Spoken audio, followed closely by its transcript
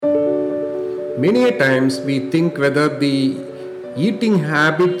Many a times we think whether the eating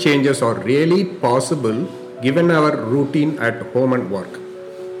habit changes are really possible given our routine at home and work.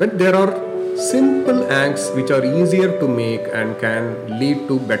 But there are simple acts which are easier to make and can lead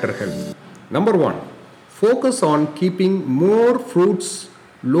to better health. Number one, focus on keeping more fruits,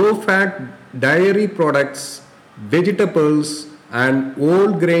 low fat dairy products, vegetables, and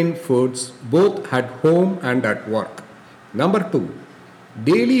whole grain foods both at home and at work. Number two,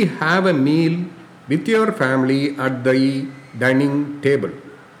 daily have a meal with your family at the dining table.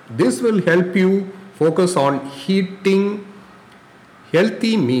 This will help you focus on eating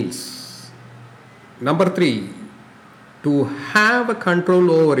healthy meals. Number three, to have a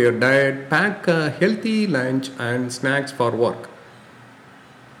control over your diet, pack a healthy lunch and snacks for work.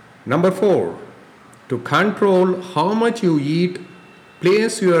 Number four, to control how much you eat,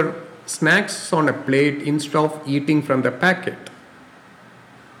 place your snacks on a plate instead of eating from the packet.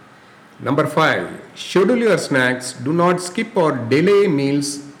 Number five, schedule your snacks. Do not skip or delay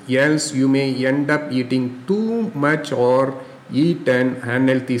meals, else you may end up eating too much or eat an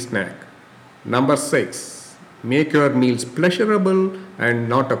unhealthy snack. Number six, make your meals pleasurable and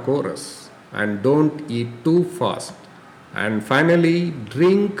not a chorus. And don't eat too fast. And finally,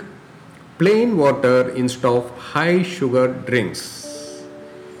 drink plain water instead of high sugar drinks.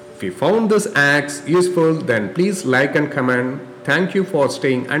 If you found this acts useful, then please like and comment. Thank you for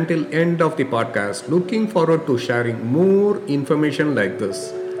staying until end of the podcast. Looking forward to sharing more information like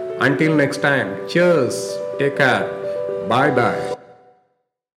this. Until next time, cheers, take care, bye bye.